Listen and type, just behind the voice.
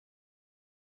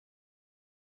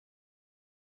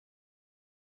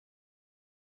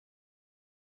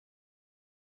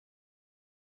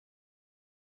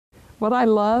What I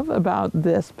love about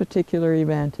this particular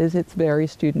event is it's very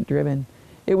student-driven.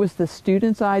 It was the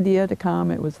students' idea to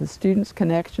come. It was the students'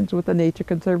 connections with the Nature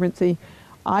Conservancy.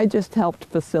 I just helped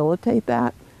facilitate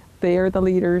that. They're the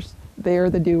leaders, they're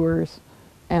the doers,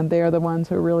 and they're the ones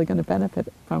who are really going to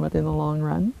benefit from it in the long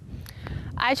run.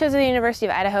 I chose the University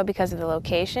of Idaho because of the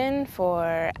location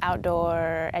for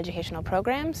outdoor educational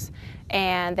programs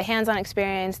and the hands-on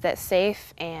experience that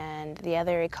SAFE and the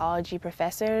other ecology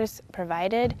professors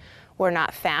provided were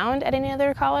not found at any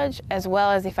other college, as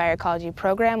well as the fire ecology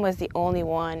program was the only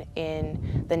one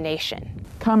in the nation.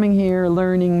 Coming here,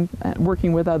 learning,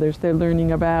 working with others, they're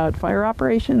learning about fire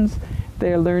operations,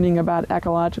 they're learning about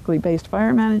ecologically based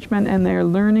fire management, and they're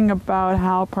learning about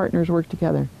how partners work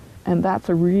together. And that's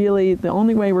the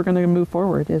only way we're going to move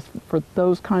forward is for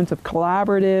those kinds of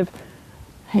collaborative,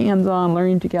 hands-on,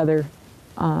 learning together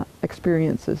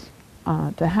experiences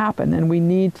to happen. And we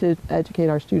need to educate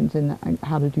our students in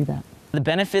how to do that. The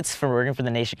benefits for working for the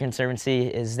Nature Conservancy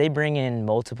is they bring in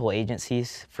multiple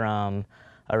agencies from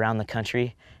around the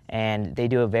country, and they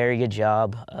do a very good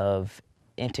job of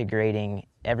integrating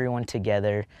everyone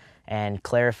together and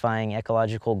clarifying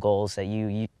ecological goals that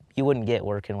you wouldn't get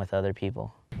working with other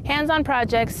people. Hands-on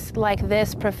projects like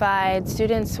this provide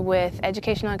students with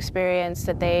educational experience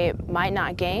that they might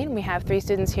not gain. We have 3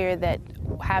 students here that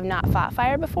have not fought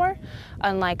fire before,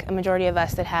 unlike a majority of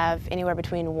us that have anywhere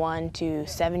between 1 to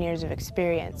 7 years of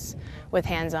experience with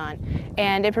hands-on.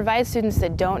 And it provides students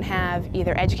that don't have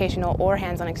either educational or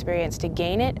hands-on experience to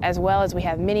gain it, as well as we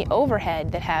have many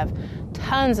overhead that have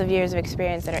tons of years of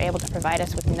experience that are able to provide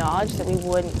us with knowledge that we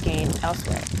wouldn't gain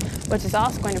elsewhere, which is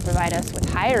also going to provide us with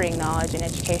hiring knowledge and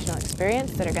educational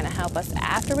experience that are going to help us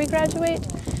after we graduate.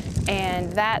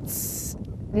 And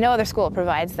no other school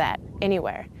provides that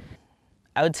anywhere.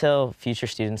 I would tell future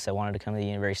students that wanted to come to the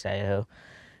University of Idaho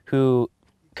who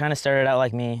kind of started out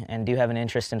like me and do have an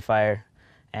interest in fire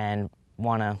and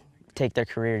want to take their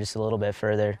career just a little bit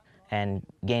further and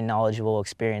gain knowledgeable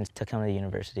experience to come to the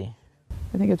university.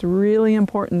 I think it's really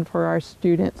important for our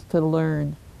students to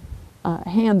learn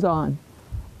hands-on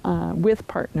with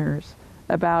partners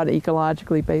about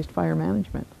ecologically based fire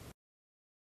management.